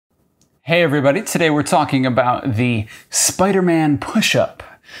Hey everybody, today we're talking about the Spiderman Push Up.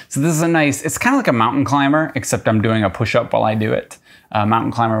 So this is it's kind of like a mountain climber, except I'm doing a push-up while I do it.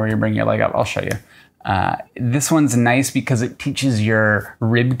 Mountain climber where you bring your leg up, I'll show you. This one's nice because it teaches your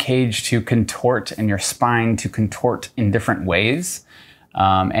rib cage to contort and your spine to contort in different ways.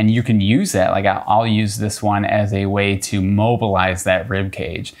 And you can use that, like I'll use this one as a way to mobilize that rib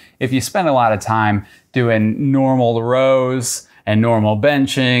cage. If you spend a lot of time doing normal rows and normal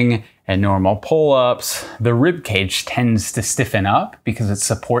benching and normal pull-ups, the rib cage tends to stiffen up because it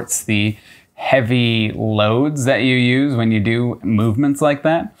supports the heavy loads that you use when you do movements like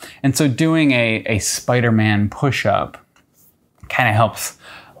that. And so doing a Spiderman push-up kind of helps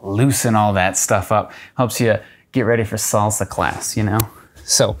loosen all that stuff up, helps you get ready for salsa class, you know?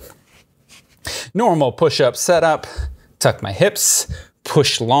 So, normal push-up setup, tuck my hips,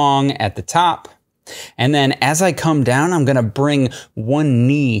 push long at the top, and then as I come down, I'm gonna bring one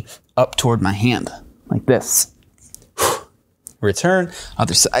knee up toward my hand, like this. Return,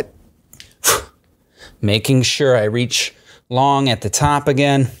 other side. Making sure I reach long at the top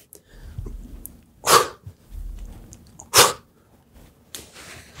again.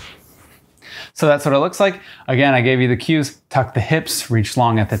 So that's what it looks like. Again, I gave you the cues, tuck the hips, reach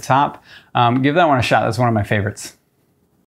long at the top. Give that one a shot, that's one of my favorites.